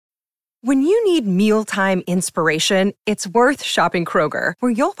When you need mealtime inspiration, it's worth shopping Kroger,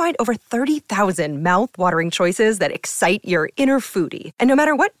 where you'll find over 30,000 mouth-watering choices that excite your inner foodie. And no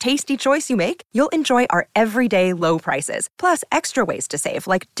matter what tasty choice you make, you'll enjoy our everyday low prices, plus extra ways to save,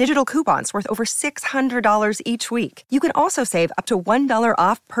 like digital coupons worth over $600 each week. You can also save up to $1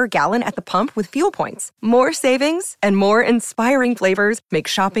 off per gallon at the pump with fuel points. More savings and more inspiring flavors make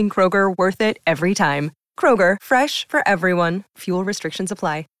shopping Kroger worth it every time. Kroger, fresh for everyone. Fuel restrictions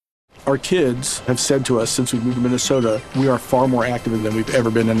apply. Our kids have said to us since we moved to Minnesota, we are far more active than we've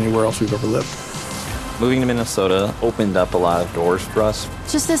ever been anywhere else we've ever lived. Moving to Minnesota opened up a lot of doors for us.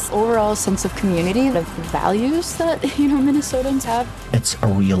 Just this overall sense of community, of values that, Minnesotans have. It's a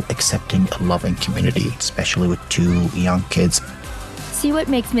real accepting, loving community, especially with 2 young kids. See what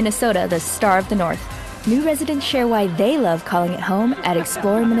makes Minnesota the star of the North. New residents share why they love calling it home at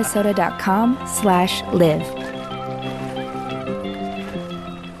exploreminnesota.com/live.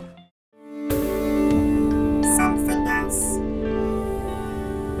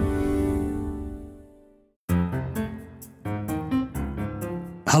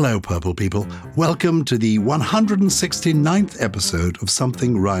 Hello, Purple people. Welcome to the 169th episode of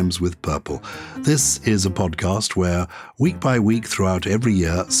Something Rhymes with Purple. This is a podcast where, week by week throughout every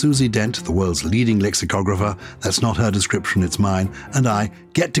year, Susie Dent, the world's leading lexicographer, that's not her description, it's mine, and I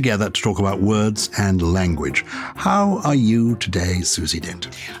get together to talk about words and language. How are you today, Susie Dent?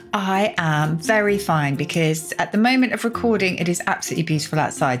 I am very fine because at the moment of recording, it is absolutely beautiful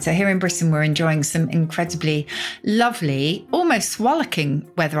outside. So here in Britain, we're enjoying some incredibly lovely, almost swallowing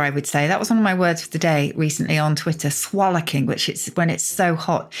weather, I would say. That was one of my words for the day recently on Twitter, swallowing, which is when it's so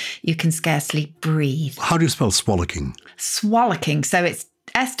hot, you can scarcely breathe. How do you spell swallowing? Swallowing. So it's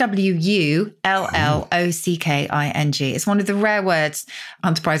Swullocking. It's one of the rare words,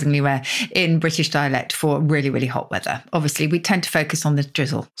 unsurprisingly rare, in British dialect for really, really hot weather. Obviously, we tend to focus on the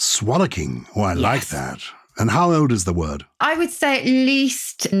drizzle. Swallowing. Oh, I like that. And how old is the word? I would say at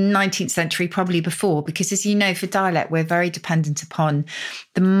least 19th century, probably before, because as you know, for dialect, we're very dependent upon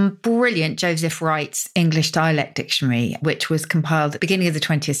the brilliant Joseph Wright's English Dialect Dictionary, which was compiled at the beginning of the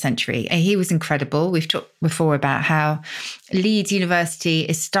 20th century. And he was incredible. We've talked before about how Leeds University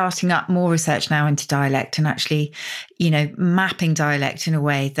is starting up more research now into dialect and actually, mapping dialect in a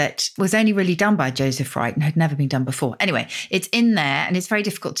way that was only really done by Joseph Wright and had never been done before. Anyway, it's in there and it's very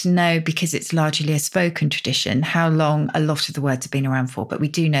difficult to know because it's largely a spoken tradition, how long a lot of the words have been around for. But we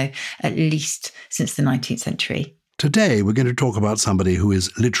do know at least since the 19th century. Today, we're going to talk about somebody who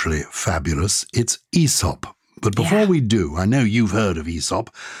is literally fabulous. It's Aesop. But before we do, I know you've heard of Aesop.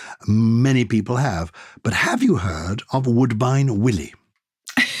 Many people have. But have you heard of Woodbine Willie?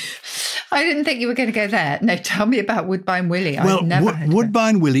 I didn't think you were going to go there. No, tell me about Woodbine Willie. I've never heard of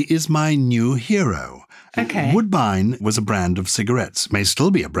Woodbine Willie is my new hero. Okay. Woodbine was a brand of cigarettes, may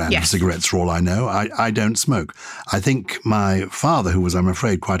still be a brand of cigarettes for all I know. I don't smoke. I think my father, who was, I'm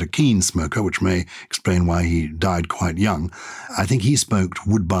afraid, quite a keen smoker, which may explain why he died quite young, I think he smoked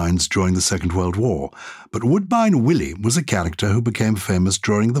Woodbines during the Second World War. But Woodbine Willie was a character who became famous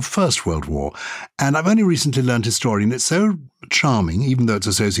during the First World War. And I've only recently learned his story, and it's so charming, even though it's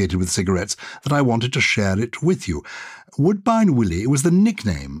associated with cigarettes, that I wanted to share it with you. Woodbine Willie was the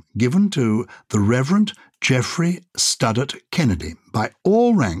nickname given to the Reverend Geoffrey Studdert Kennedy by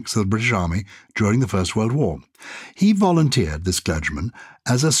all ranks of the British Army during the First World War. He volunteered, this clergyman,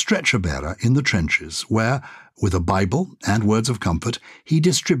 as a stretcher-bearer in the trenches where, with a Bible and words of comfort, he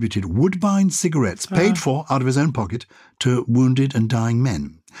distributed Woodbine cigarettes paid for out of his own pocket to wounded and dying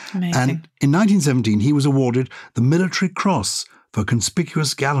men. Amazing. And in 1917, he was awarded the Military Cross for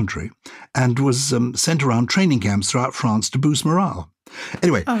conspicuous gallantry and was sent around training camps throughout France to boost morale.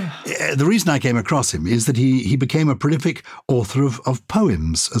 Anyway, the reason I came across him is that he became a prolific author of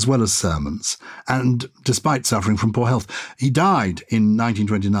poems as well as sermons. And despite suffering from poor health, he died in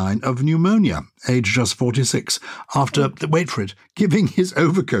 1929 of pneumonia, aged just 46, after, wait for it, giving his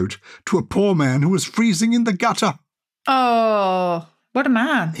overcoat to a poor man who was freezing in the gutter. Oh, what a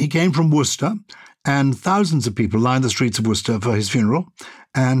man. He came from Worcester, and thousands of people lined the streets of Worcester for his funeral.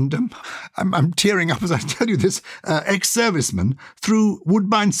 And I'm tearing up as I tell you this. Ex-serviceman threw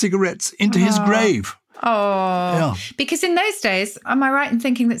Woodbine cigarettes into his grave. Oh, because in those days, am I right in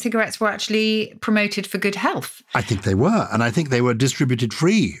thinking that cigarettes were actually promoted for good health? I think they were. And I think they were distributed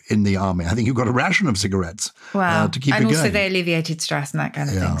free in the army. I think you got a ration of cigarettes to keep it going. And also they alleviated stress and that kind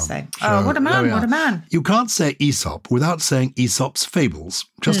of thing. So, what a man, what a man. You can't say Aesop without saying Aesop's Fables.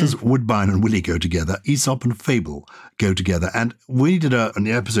 Just as Woodbine and Willie go together, Aesop and Fable go together. And we did an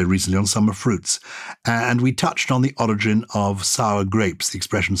episode recently on summer fruits, and we touched on the origin of sour grapes, the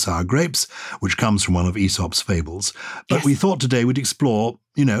expression sour grapes, which comes from one of Aesop's fables. But we thought today we'd explore,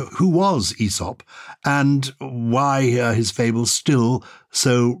 who was Aesop and why his fables still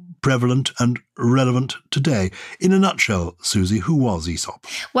so prevalent and relevant today. In a nutshell, Susie, who was Aesop?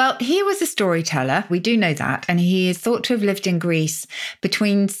 Well, he was a storyteller. We do know that. And he is thought to have lived in Greece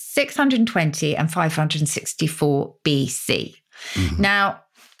between 620 and 564 BC. Mm-hmm. Now,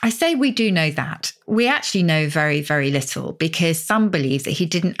 I say we do know that. We actually know very, very little because some believe that he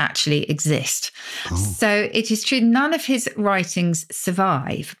didn't actually exist. Oh. So it is true, none of his writings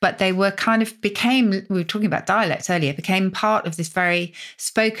survive, but they were we were talking about dialects earlier, became part of this very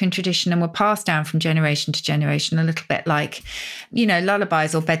spoken tradition and were passed down from generation to generation, a little bit like,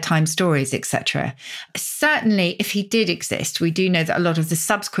 lullabies or bedtime stories, etc. Certainly, if he did exist, we do know that a lot of the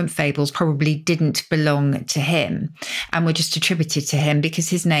subsequent fables probably didn't belong to him and were just attributed to him because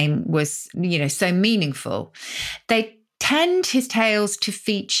his name was, so meaningful. They tend, his tales, to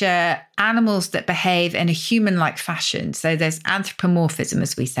feature animals that behave in a human-like fashion. So there's anthropomorphism,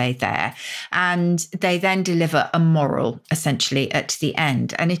 as we say there. And they then deliver a moral, essentially, at the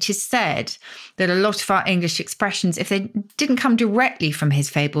end. And it is said that a lot of our English expressions, if they didn't come directly from his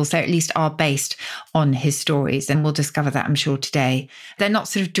fables, they at least are based on his stories. And we'll discover that, I'm sure, today. They're not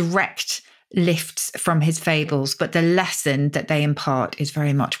sort of direct lifts from his fables, but the lesson that they impart is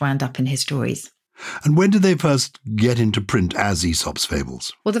very much wound up in his stories. And when did they first get into print as Aesop's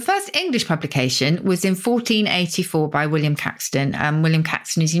Fables? Well, the first English publication was in 1484 by William Caxton. William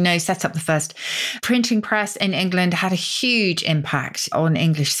Caxton, as you know, set up the first printing press in England, had a huge impact on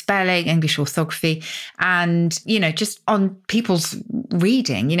English spelling, English orthography, and, just on people's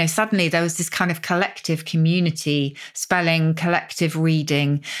reading. Suddenly there was this kind of collective community spelling, collective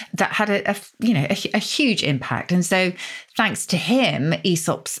reading that had a huge impact. And so thanks to him,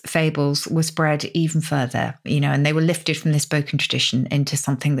 Aesop's Fables were spread even further, and they were lifted from this spoken tradition into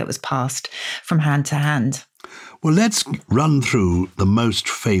something that was passed from hand to hand. Well, let's run through the most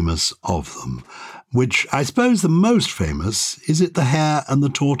famous of them, which I suppose the most famous, is it The Hare and the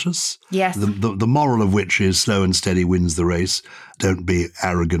Tortoise? Yes. The moral of which is slow and steady wins the race. Don't be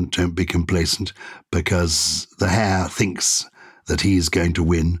arrogant, don't be complacent, because the hare thinks that he's going to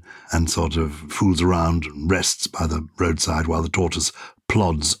win and sort of fools around and rests by the roadside while the tortoise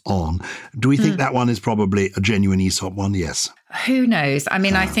plods on. Do we think that one is probably a genuine Aesop one? Yes. Who knows? I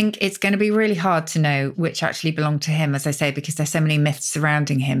mean, I think it's going to be really hard to know which actually belonged to him, as I say, because there's so many myths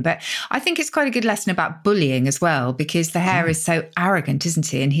surrounding him. But I think it's quite a good lesson about bullying as well, because the hare is so arrogant, isn't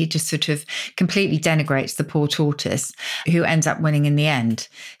he? And he just sort of completely denigrates the poor tortoise, who ends up winning in the end.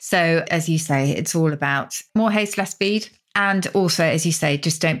 So, as you say, it's all about more haste, less speed. And also, as you say,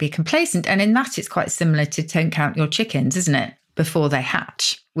 just don't be complacent. And in that, it's quite similar to don't count your chickens, isn't it? Before they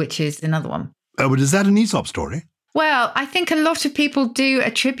hatch, which is another one. Oh, but is that an Aesop story? Well, I think a lot of people do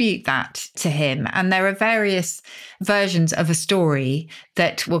attribute that to him. And there are various versions of a story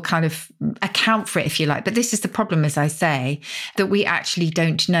that will kind of account for it, if you like. But this is the problem, as I say, that we actually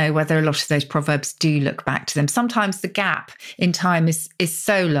don't know whether a lot of those proverbs do look back to them. Sometimes the gap in time is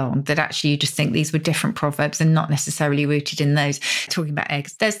so long that actually you just think these were different proverbs and not necessarily rooted in those. Talking about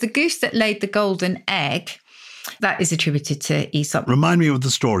eggs, there's the goose that laid the golden egg. That is attributed to Aesop. Remind me of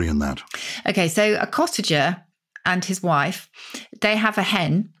the story in that. Okay, so a cottager and his wife, they have a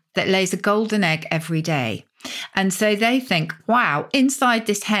hen that lays a golden egg every day. And so they think, wow, inside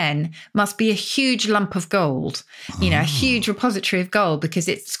this hen must be a huge lump of gold, a huge repository of gold, because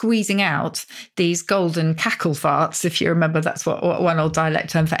it's squeezing out these golden cackle farts, if you remember, that's what one old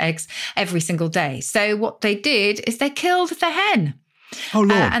dialect term for eggs, every single day. So what they did is they killed the hen. Oh,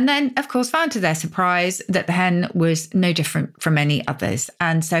 Lord. And then, of course, found to their surprise that the hen was no different from any others.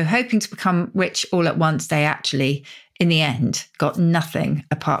 And so hoping to become rich all at once, they actually, in the end, got nothing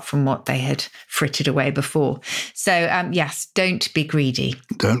apart from what they had frittered away before. So, yes, don't be greedy.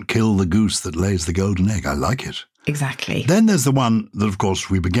 Don't kill the goose that lays the golden egg. I like it. Exactly. Then there's the one that, of course,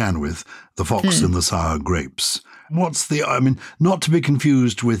 we began with, The Fox and the Sour Grapes. Not to be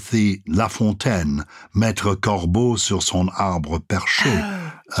confused with the La Fontaine, Maître Corbeau sur son arbre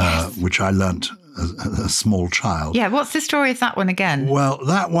perché, yes. Which I learnt as a small child. Yeah, what's the story of that one again? Well,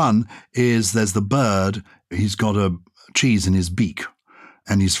 that one is there's the bird, he's got a cheese in his beak,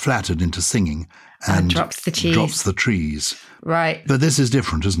 and he's flattered into singing. And drops the cheese. Drops the trees. Right. But this is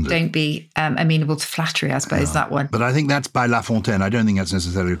different, isn't it? Don't be amenable to flattery, I suppose, that one. But I think that's by La Fontaine. I don't think that's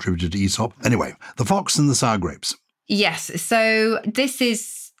necessarily attributed to Aesop. Anyway, The Fox and the Sour Grapes. Yes. So this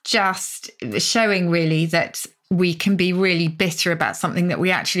is just showing really that we can be really bitter about something that we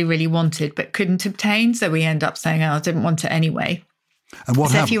actually really wanted but couldn't obtain. So we end up saying, I didn't want it anyway. And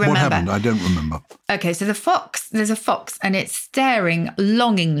what happened? What happened? I don't remember. Okay, so there's a fox and it's staring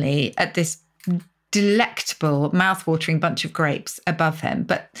longingly at this delectable, mouth-watering bunch of grapes above him.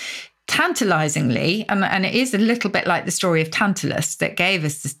 But tantalizingly, and it is a little bit like the story of Tantalus that gave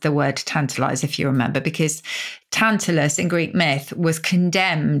us the word tantalize, if you remember, because Tantalus in Greek myth was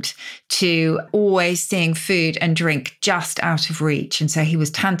condemned to always seeing food and drink just out of reach. And so he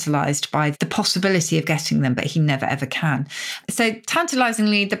was tantalized by the possibility of getting them, but he never ever can. So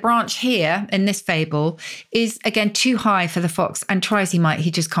tantalizingly, the branch here in this fable is again too high for the fox, and try as he might,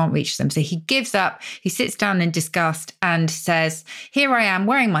 he just can't reach them. So he gives up, he sits down in disgust and says, here I am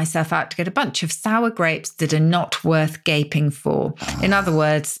wearing myself out to get a bunch of sour grapes that are not worth gaping for. In other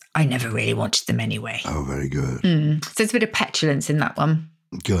words, I never really wanted them anyway. Oh, very good. So it's a bit of petulance in that one.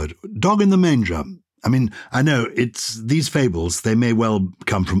 Good. Dog in the manger. I mean, I know it's these fables, they may well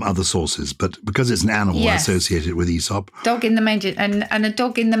come from other sources, but because it's an animal, I associate it with Aesop. Dog in the manger, and a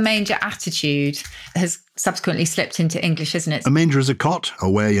dog in the manger attitude has subsequently slipped into English, isn't it? A manger is a cot,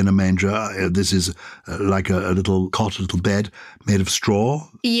 away in a manger. This is like a little cot, a little bed made of straw.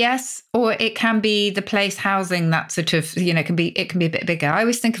 Yes, or it can be the place housing that sort of, it can be a bit bigger. I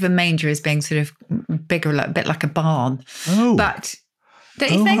always think of a manger as being sort of bigger, like, a bit like a barn. Oh. But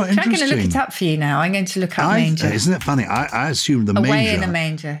don't you think? I'm going to look it up for you now. I'm going to look up manger. Isn't it funny? I assumed the manger. Away in a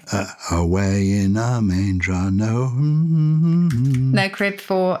manger. Away in a manger, no. No crib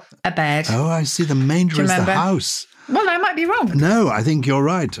for a bed. Oh, I see. The manger is the house. Well, I might be wrong. No, I think you're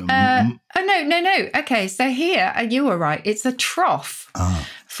right. No. Okay, so here, you were right. It's a trough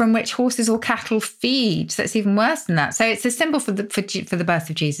from which horses or cattle feed. So it's even worse than that. So it's a symbol for the birth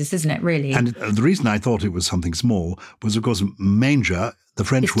of Jesus, isn't it, really? And the reason I thought it was something small was, of course, manger, the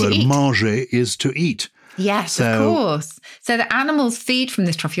French word manger, is to eat. Yes, of course. So the animals feed from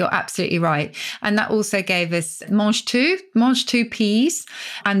this trough. You're absolutely right. And that also gave us mange tout peas.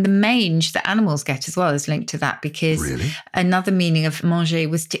 And the mange that animals get as well is linked to that, because another meaning of manger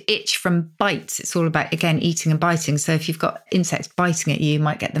was to itch from bites. It's all about, again, eating and biting. So if you've got insects biting at you, you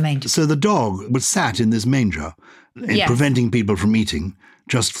might get the manger. So the dog was sat in this manger, preventing people from eating,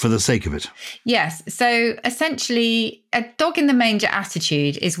 just for the sake of it. Yes. So essentially, a dog in the manger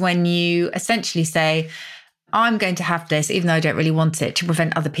attitude is when you essentially say, I'm going to have this, even though I don't really want it, to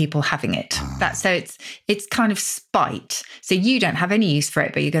prevent other people having it. So it's kind of spite. So you don't have any use for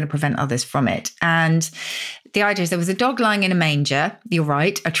it, but you're going to prevent others from it. And the idea is there was a dog lying in a manger, you're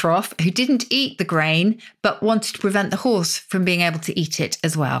right, a trough, who didn't eat the grain, but wanted to prevent the horse from being able to eat it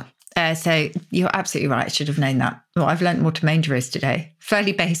as well. So you're absolutely right. I should have known that. Well, I've learned what a manger is today.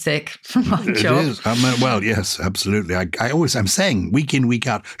 Fairly basic from my job. It is. Well, yes, absolutely. I'm saying week in, week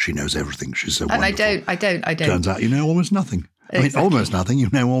out, she knows everything. She's so wonderful. And I don't. Turns out you know almost nothing. Exactly. I mean, almost nothing. You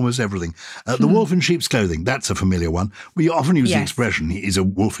know almost everything. The wolf in sheep's clothing, that's a familiar one. We often use the expression, he's a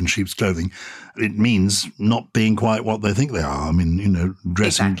wolf in sheep's clothing. It means not being quite what they think they are. I mean,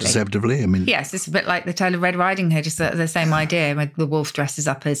 dressing deceptively. I mean, yes, it's a bit like the tale of Red Riding Hood. It's the same idea. When the wolf dresses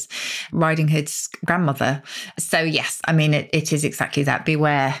up as Riding Hood's grandmother. So yes, I mean, it is exactly that.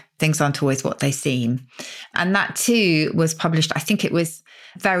 Beware, things aren't always what they seem. And that too was published, I think it was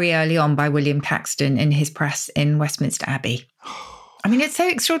very early on, by William Caxton in his press in Westminster Abbey. I mean, it's so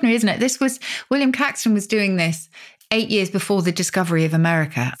extraordinary, isn't it? William Caxton was doing this 8 years before the discovery of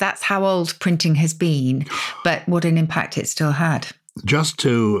America. That's how old printing has been, but what an impact it still had. Just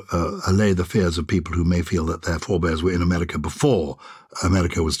to allay the fears of people who may feel that their forebears were in America before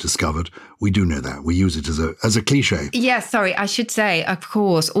America was discovered, we do know that. We use it as a cliche. Yes, sorry, I should say, of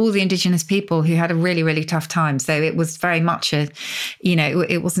course, all the indigenous people who had a really, really tough time. So it was very much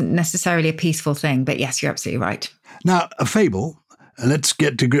it wasn't necessarily a peaceful thing. But yes, you're absolutely right. Now, a fable. Let's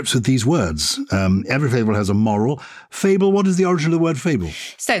get to grips with these words. Every fable has a moral. Fable, what is the origin of the word fable?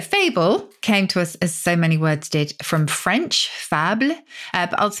 So fable came to us, as so many words did, from French, fable,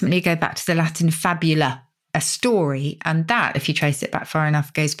 but ultimately go back to the Latin fabula, a story. And that, if you trace it back far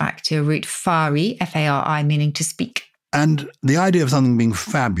enough, goes back to a root fari, F-A-R-I, meaning to speak. And the idea of something being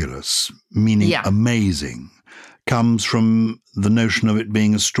fabulous, meaning amazing, comes from the notion of it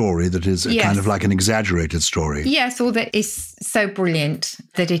being a story that is kind of like an exaggerated story. Yes, or that is so brilliant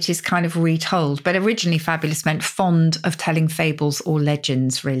that it is kind of retold. But originally fabulous meant fond of telling fables or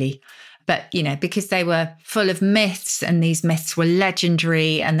legends, really. But, because they were full of myths and these myths were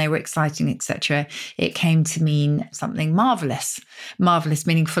legendary and they were exciting, etc., it came to mean something marvellous. Marvellous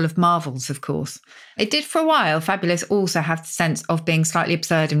meaning full of marvels, of course. It did for a while. Fabulous also have the sense of being slightly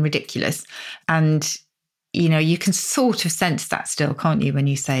absurd and ridiculous. And you can sort of sense that still, can't you, when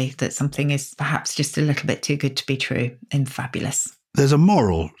you say that something is perhaps just a little bit too good to be true in Fabulous. There's a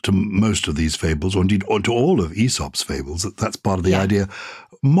moral to most of these fables, or indeed to all of Aesop's fables. That's part of the idea.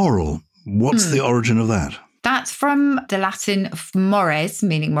 Moral, what's the origin of that? That's from the Latin mores,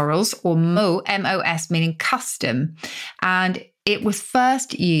 meaning morals, or mos, meaning custom. And it was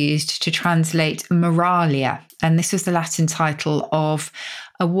first used to translate moralia. And this was the Latin title of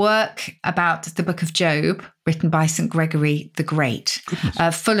a work about the book of Job, written by St. Gregory the Great,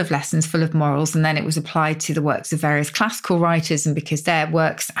 full of lessons, full of morals. And then it was applied to the works of various classical writers. And because their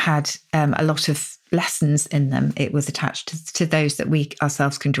works had a lot of lessons in them, it was attached to those that we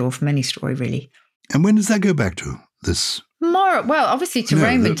ourselves can draw from any story, really. And when does that go back to, this? Well, obviously to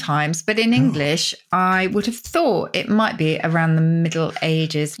Roman times, but in English, I would have thought it might be around the Middle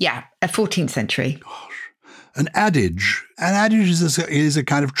Ages. Yeah, 14th century. An adage is a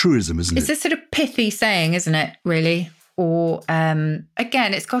kind of truism, isn't it? It's a sort of pithy saying, isn't it, really? Or,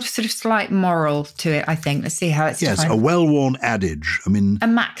 again, it's got a sort of slight moral to it, I think. Let's see how it's defined. Yes, a well-worn adage. A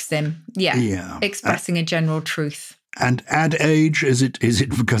maxim, expressing a general truth. And adage, is it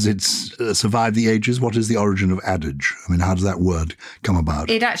because it's survived the ages? What is the origin of adage? I mean, how does that word come about?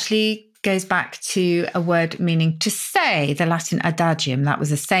 It actually goes back to a word meaning to say, the Latin adagium. That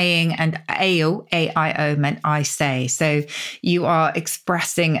was a saying, and aio, A-I-O, meant I say. So you are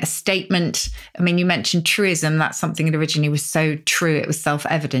expressing a statement. I mean, you mentioned truism. That's something that originally was so true, it was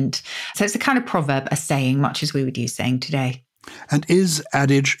self-evident. So it's a kind of proverb, a saying, much as we would use saying today. And is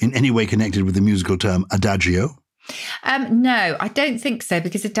adage in any way connected with the musical term adagio? No, I don't think so,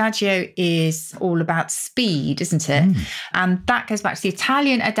 because adagio is all about speed, isn't it? And that goes back to the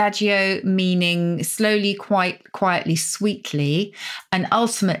Italian adagio, meaning slowly, quite quietly, sweetly, and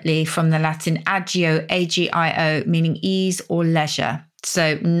ultimately from the Latin agio, A-G-I-O, meaning ease or leisure.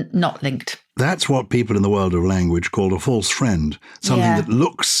 So not linked. That's what people in the world of language call a false friend, something that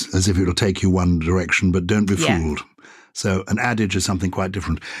looks as if it'll take you one direction, but don't be fooled. So an adage is something quite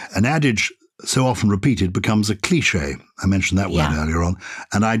different. An adage, so often repeated, becomes a cliche. I mentioned that word earlier on.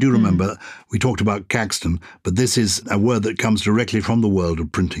 And I do remember we talked about Caxton, but this is a word that comes directly from the world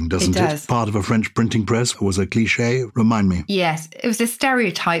of printing, doesn't it? Part of a French printing press was a cliche. Remind me. Yes, it was a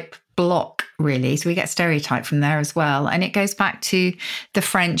stereotype block, really. So we get stereotype from there as well. And it goes back to the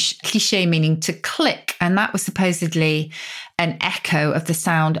French cliché, meaning to click. And that was supposedly an echo of the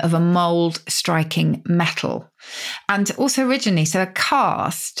sound of a mold striking metal. And also originally, so a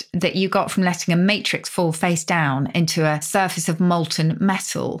cast that you got from letting a matrix fall face down into a surface of molten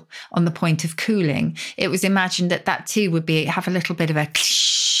metal on the point of cooling. It was imagined that too would have a little bit of a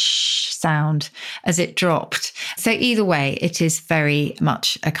sound as it dropped. So either way, it is very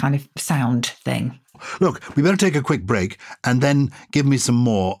much a kind of sound thing. Look, we better take a quick break and then give me some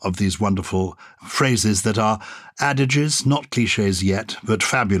more of these wonderful phrases that are adages, not cliches yet, but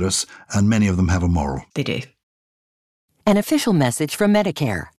fabulous, and many of them have a moral. They do. An official message from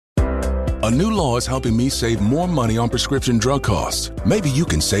Medicare. A new law is helping me save more money on prescription drug costs. Maybe you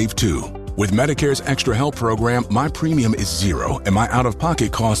can save too. With Medicare's Extra Help program, my premium is zero and my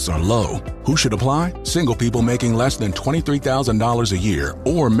out-of-pocket costs are low. Who should apply? Single people making less than $23,000 a year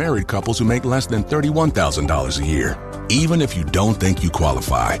or married couples who make less than $31,000 a year. Even if you don't think you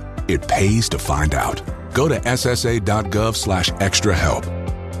qualify, it pays to find out. Go to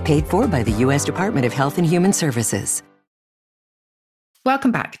ssa.gov/extrahelp. Paid for by the U.S. Department of Health and Human Services.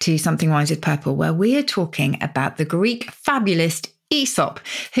 Welcome back to Something Rhymes with Purple, where we are talking about the Greek fabulist Aesop,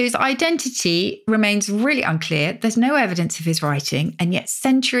 whose identity remains really unclear. There's no evidence of his writing, and yet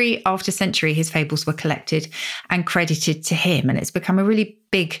century after century, his fables were collected and credited to him. And it's become a really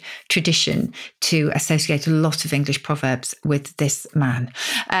big tradition to associate a lot of English proverbs with this man.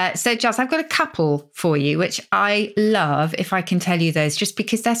 So, Giles, I've got a couple for you, which I love, if I can tell you those, just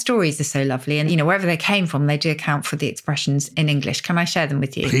because their stories are so lovely. And, wherever they came from, they do account for the expressions in English. Can I share them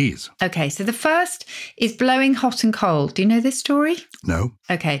with you? Please. Okay, so the first is blowing hot and cold. Do you know this story? No.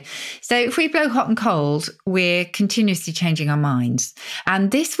 Okay, so if we blow hot and cold, we're continuously changing our minds.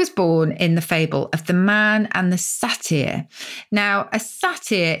 And this was born in the fable of the man and the satyr. Now, a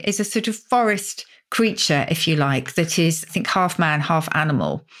satyr is a sort of forest creature, if you like, that is, I think, half man, half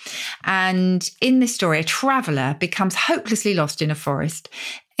animal. And in this story, a traveller becomes hopelessly lost in a forest,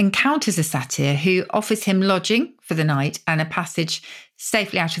 encounters a satyr who offers him lodging for the night and a passage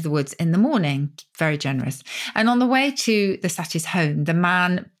safely out of the woods in the morning. Very generous. And on the way to the satyr's home, the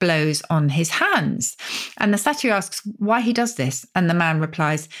man blows on his hands. And the satyr asks why he does this. And the man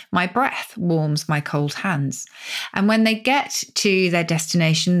replies, "My breath warms my cold hands." And when they get to their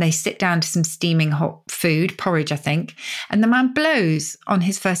destination, they sit down to some steaming hot food, porridge, I think. And the man blows on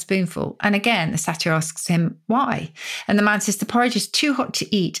his first spoonful. And again, the satyr asks him why. And the man says, "The porridge is too hot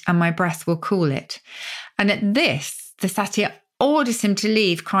to eat and my breath will cool it." And at this, the satyr orders him to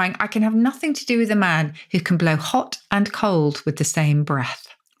leave, crying, "I can have nothing to do with a man who can blow hot and cold with the same breath."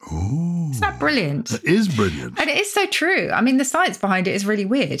 Ooh, isn't that brilliant? That is brilliant. And it is so true. I mean, the science behind it is really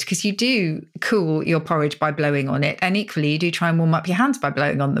weird because you do cool your porridge by blowing on it. And equally, you do try and warm up your hands by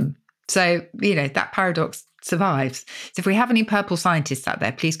blowing on them. So, that paradox survives. So if we have any purple scientists out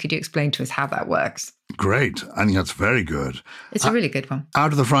there, please could you explain to us how that works? Great. I think that's very good. It's a really good one.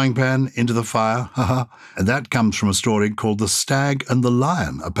 Out of the frying pan, into the fire. And that comes from a story called The Stag and the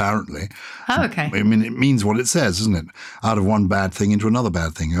Lion, apparently. Oh, okay. I mean, it means what it says, doesn't it? Out of one bad thing into another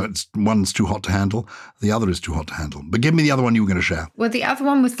bad thing. One's too hot to handle, the other is too hot to handle. But give me the other one you were going to share. Well, the other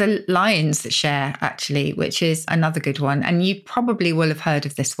one was the lions that share, actually, which is another good one. And you probably will have heard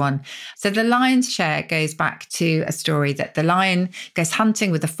of this one. So the lion's share goes back to a story that the lion goes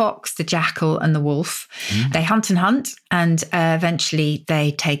hunting with the fox, the jackal, and the wolf. They hunt, and eventually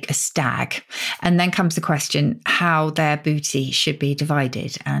they take a stag. And then comes the question how their booty should be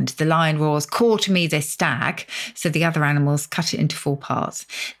divided. And the lion roars, "Quarter me this stag." So the other animals cut it into 4 parts.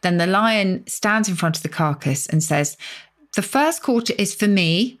 Then the lion stands in front of the carcass and says, "The first quarter is for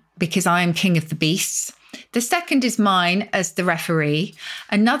me because I am king of the beasts. The second is mine as the referee.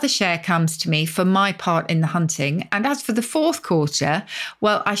 Another share comes to me for my part in the hunting. And as for the fourth quarter,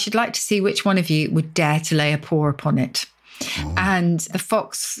 well, I should like to see which one of you would dare to lay a paw upon it." Oh. And the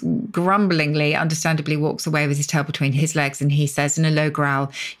fox grumblingly, understandably, walks away with his tail between his legs. And he says in a low growl,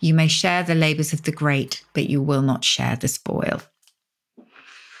 "You may share the labours of the great, but you will not share the spoil."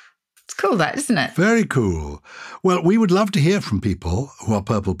 It's cool, that, isn't it? Very cool. Well, we would love to hear from people who are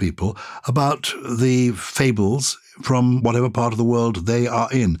purple people about the fables from whatever part of the world they are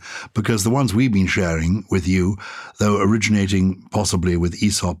in, because the ones we've been sharing with you, though originating possibly with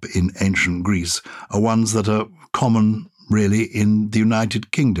Aesop in ancient Greece, are ones that are common really in the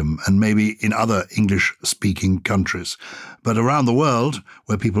United Kingdom and maybe in other English-speaking countries. But around the world,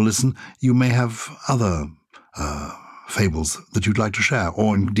 where people listen, you may have other fables that you'd like to share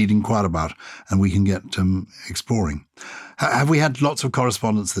or indeed inquire about, and we can get exploring. Have we had lots of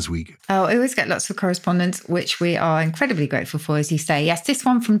correspondence this week? Oh, I always get lots of correspondence, which we are incredibly grateful for, as you say. Yes, this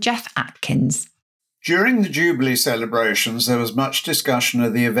one from Jeff Atkins. During the Jubilee celebrations, there was much discussion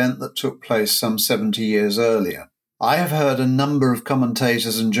of the event that took place some 70 years earlier. I have heard a number of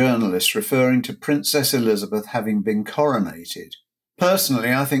commentators and journalists referring to Princess Elizabeth having been coronated.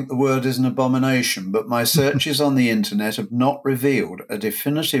 Personally, I think the word is an abomination, but my searches on the internet have not revealed a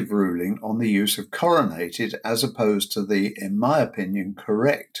definitive ruling on the use of coronated as opposed to the, in my opinion,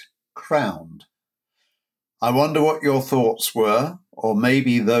 correct crowned. I wonder what your thoughts were, or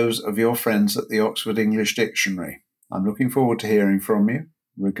maybe those of your friends at the Oxford English Dictionary. I'm looking forward to hearing from you.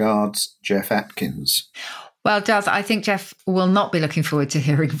 Regards, Jeff Atkins. Well, Daz, I think Jeff will not be looking forward to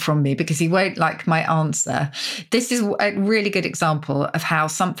hearing from me because he won't like my answer. This is a really good example of how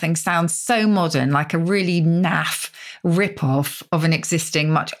something sounds so modern, like a really naff rip-off of an existing,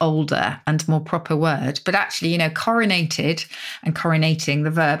 much older and more proper word. But actually, coronated and coronating,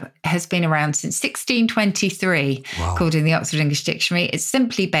 the verb, has been around since 1623, called in the Oxford English Dictionary. It's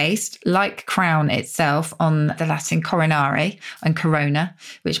simply based, like crown itself, on the Latin coronare and corona,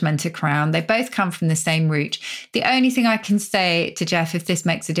 which meant a crown. They both come from the same root. The only thing I can say to Jeff, if this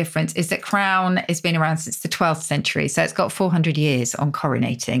makes a difference, is that crown has been around since the 12th century. So it's got 400 years on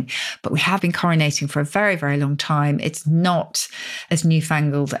coronating. But we have been coronating for a very, very long time. It's not as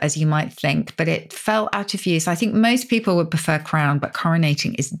newfangled as you might think, but it fell out of use. I think most people would prefer crown, but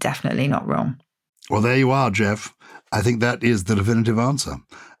coronating is definitely not wrong. Well, there you are, Jeff. I think that is the definitive answer.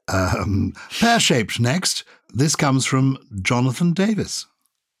 Pear-shaped next. This comes from Jonathan Davis.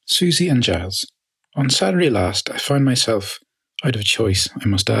 Susie and Giles. On Saturday last, I found myself, out of choice, I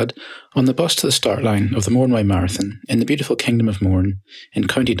must add, on the bus to the start line of the Mournway Marathon in the beautiful Kingdom of Mourne in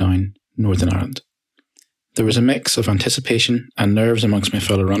County Down, Northern Ireland. There was a mix of anticipation and nerves amongst my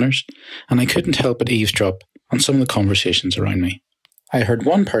fellow runners, and I couldn't help but eavesdrop on some of the conversations around me. I heard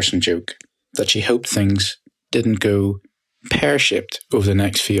one person joke that she hoped things didn't go pear-shaped over the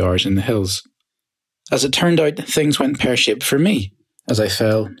next few hours in the hills. As it turned out, things went pear-shaped for me, as I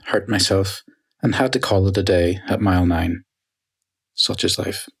fell, hurt myself, and had to call it a day at mile 9. Such is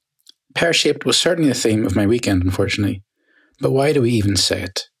life. Pear-shaped was certainly the theme of my weekend, unfortunately. But why do we even say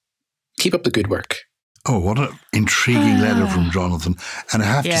it? Keep up the good work. Oh, what an intriguing letter from Jonathan. And I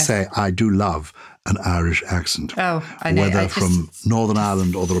have to Yes. say, I do love an Irish accent. Oh, I know. Whether from Northern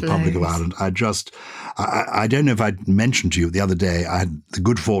Ireland or the Republic of Ireland. I don't know if I mentioned to you the other day, I had the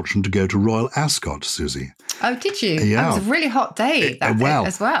good fortune to go to Royal Ascot, Susie. Oh, did you? Yeah. That was a really hot day that day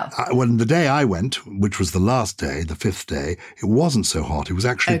as well. When the day I went, which was the last day, the 5th day, it wasn't so hot. It was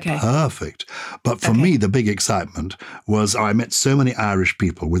actually perfect. But for me, the big excitement was I met so many Irish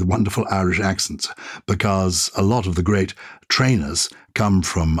people with wonderful Irish accents because a lot of the great trainers come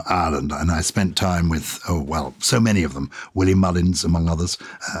from Ireland, and I spent time with, so many of them. Willie Mullins, among others,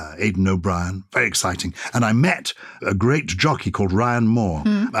 Aidan O'Brien, very exciting. And I met a great jockey called Ryan Moore.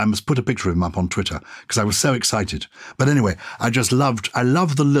 I must put a picture of him up on Twitter because I was so excited. But anyway, I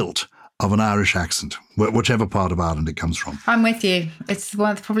love the lilt of an Irish accent, whichever part of Ireland it comes from. I'm with you. It's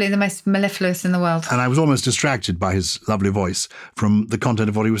probably the most mellifluous in the world. And I was almost distracted by his lovely voice from the content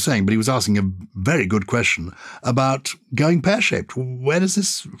of what he was saying, but he was asking a very good question about going pear-shaped. Where does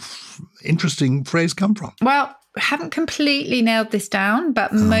this interesting phrase come from? Well, haven't completely nailed this down,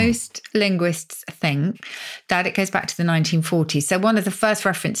 but most linguists think that it goes back to the 1940s. So one of the first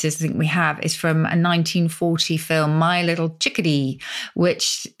references I think we have is from a 1940 film, My Little Chickadee,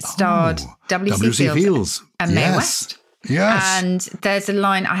 which starred W.C. Fields and Mae West. Yes. And there's a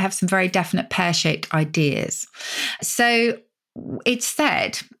line, I have some very definite pear-shaped ideas. So it's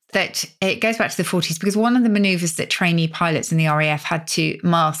said that it goes back to the 40s because one of the maneuvers that trainee pilots in the RAF had to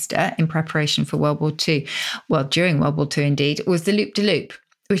master in preparation for World War II, well, during World War II indeed, was the loop-de-loop,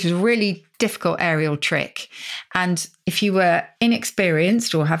 which was a really difficult aerial trick. And if you were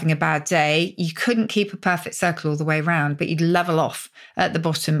inexperienced or having a bad day, you couldn't keep a perfect circle all the way around, but you'd level off at the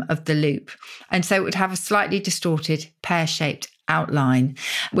bottom of the loop. And so it would have a slightly distorted, pear-shaped outline,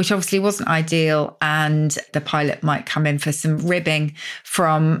 which obviously wasn't ideal, and the pilot might come in for some ribbing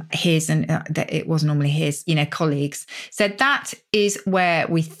from his, and it wasn't normally his, colleagues. So that is where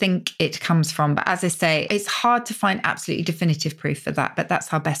we think it comes from. But as I say, it's hard to find absolutely definitive proof for that, but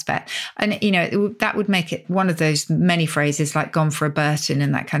that's our best bet. And, that would make it one of those many phrases like gone for a Burton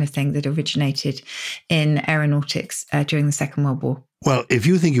and that kind of thing that originated in aeronautics during the Second World War. Well, if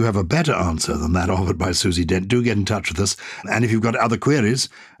you think you have a better answer than that offered by Susie Dent, do get in touch with us. And if you've got other queries,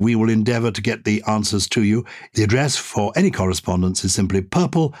 we will endeavour to get the answers to you. The address for any correspondence is simply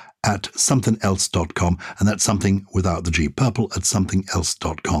purple@somethingelse.com, and that's something without the G,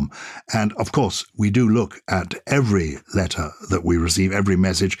 purple@somethingelse.com. And of course, we do look at every letter that we receive, every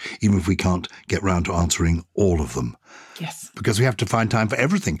message, even if we can't get round to answering all of them. Yes. Because we have to find time for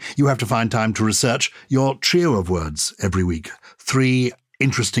everything. You have to find time to research your trio of words every week. 3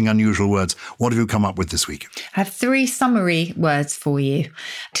 interesting, unusual words. What have you come up with this week? I have 3 summary words for you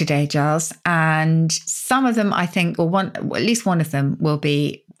today, Giles. And some of them, I think, at least one of them will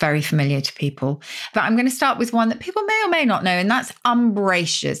be very familiar to people. But I'm going to start with one that people may or may not know, and that's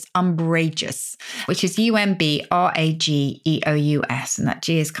umbrageous, which is umbrageous. And that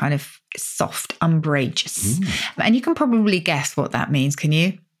G is kind of soft, umbrageous. And you can probably guess what that means, can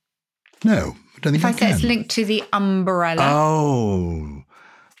you? No, I don't think I can. If I say it's linked to the umbrella. Oh,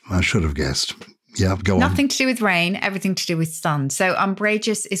 I should have guessed. Yeah, go on. Nothing to do with rain, everything to do with sun. So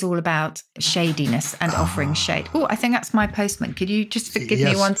umbrageous is all about shadiness and offering shade. Oh, I think that's my postman. Could you just forgive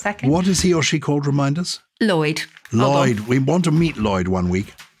me 1 second? What is he or she called? Remind us. Lloyd. Lloyd. We want to meet Lloyd one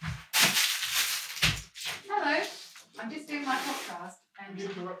week. Hello. I'm just doing my podcast.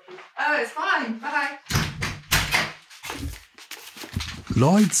 Oh, it's fine. Bye.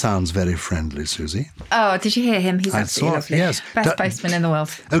 Lloyd sounds very friendly, Susie. Oh, did you hear him? He's absolutely lovely. Yes. Best postman in the world.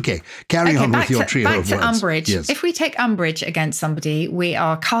 Okay, carry on with your trio of words. Back to umbrage. Yes. If we take umbrage against somebody, we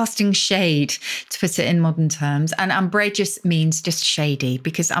are casting shade, to put it in modern terms. And umbrageous means just shady,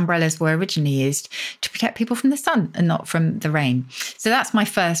 because umbrellas were originally used to protect people from the sun and not from the rain. So that's my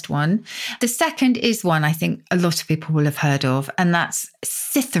first one. The second is one I think a lot of people will have heard of, and that's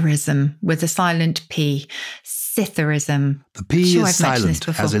Cytherism with a silent P. Cytherism. The P is silent,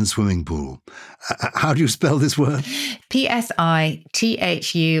 as in swimming pool. How do you spell this word? P-S-I-T-H-U-R-I-S-M.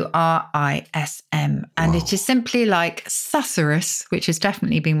 And it is simply like susurrus, which has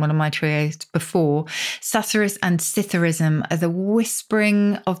definitely been one of my trios before. Susurrus and Cytherism are the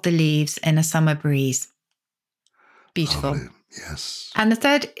whispering of the leaves in a summer breeze. Beautiful. Lovely. Yes. And the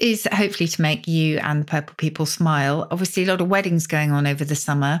third is hopefully to make you and the purple people smile. Obviously, a lot of weddings going on over the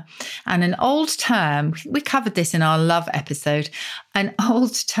summer. And an old term, we covered this in our love episode, an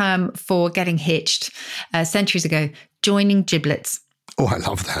old term for getting hitched centuries ago, joining giblets. Oh, I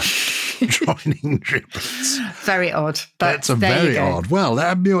love that. Joining giblets. Very odd. But that's very odd. Well,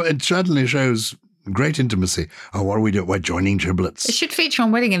 it certainly shows Great intimacy. Oh, what are we doing? We're joining Giblets. It should feature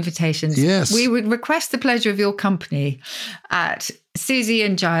on wedding invitations. Yes. We would request the pleasure of your company at Susie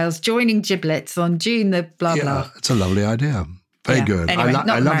and Giles joining Giblets on June the blah, blah. It's a lovely idea. Very good. Anyway,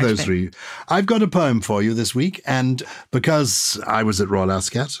 I love those three. I've got a poem for you this week, and because I was at Royal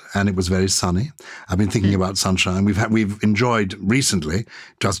Ascot and it was very sunny, I've been thinking about sunshine. We've enjoyed recently,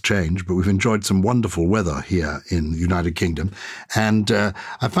 just changed, but we've enjoyed some wonderful weather here in the United Kingdom. And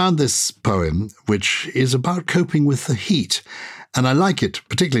I found this poem, which is about coping with the heat. And I like it,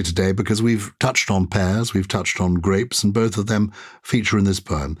 particularly today, because we've touched on pears, we've touched on grapes, and both of them feature in this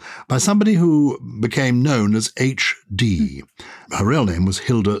poem by somebody who became known as H.D. Her real name was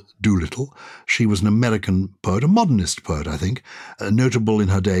Hilda Doolittle. She was an American poet, a modernist poet, I think, notable in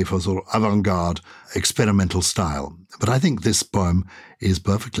her day for sort of avant-garde experimental style. But I think this poem is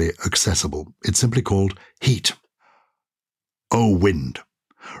perfectly accessible. It's simply called Heat. O wind,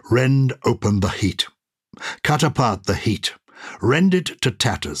 rend open the heat, cut apart the heat, rend it to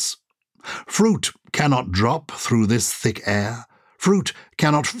tatters. Fruit cannot drop through this thick air. Fruit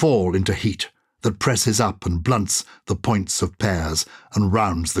cannot fall into heat that presses up and blunts the points of pears and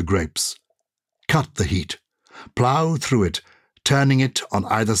rounds the grapes. Cut the heat. Plough through it, turning it on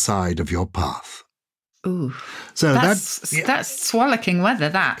either side of your path. Ooh, so that's swallicking weather,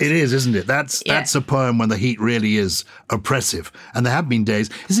 that. It is, isn't it? That's a poem when the heat really is oppressive. And there have been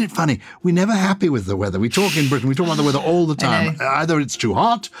days, isn't it funny? We're never happy with the weather. We talk in Britain, we talk about the weather all the time. Either it's too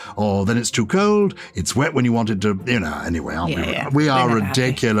hot or then it's too cold. It's wet when you want it to, anyway, aren't we? We are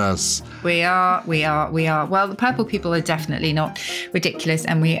ridiculous. We are. Well, the Purple people are definitely not ridiculous,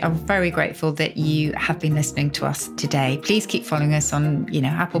 and we are very grateful that you have been listening to us today. Please keep following us on,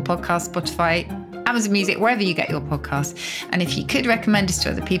 Apple Podcasts, Spotify, Amazon Music, wherever you get your podcasts. And if you could recommend us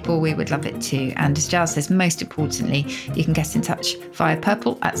to other people, we would love it too. And as Giles says, most importantly, you can get in touch via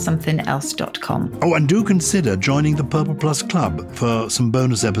purple@somethingelse.com. Oh, and do consider joining the Purple Plus Club for some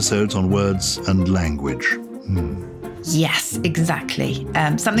bonus episodes on words and language. Yes, exactly.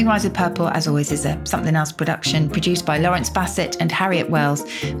 Something Rhymes with Purple, as always, is a Something Else production produced by Lawrence Bassett and Harriet Wells,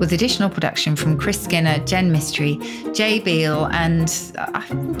 with additional production from Chris Skinner, Jen Mystery, Jay Beale, and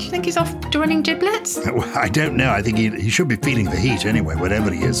do you think he's off joining Giblets? Well, I don't know. I think he should be feeling the heat anyway,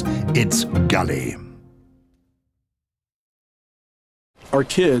 whatever he is. It's Gully. Our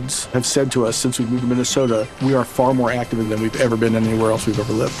kids have said to us since we moved to Minnesota, we are far more active than we've ever been anywhere else we've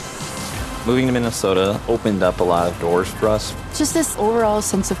ever lived. Moving to Minnesota opened up a lot of doors for us. Just this overall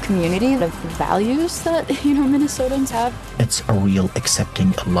sense of community, of values that, Minnesotans have. It's a real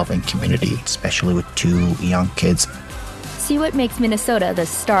accepting, loving community, especially with two young kids. See what makes Minnesota the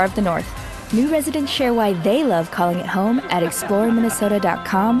star of the North. New residents share why they love calling it home at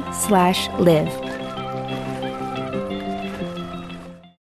exploreminnesota.com/live.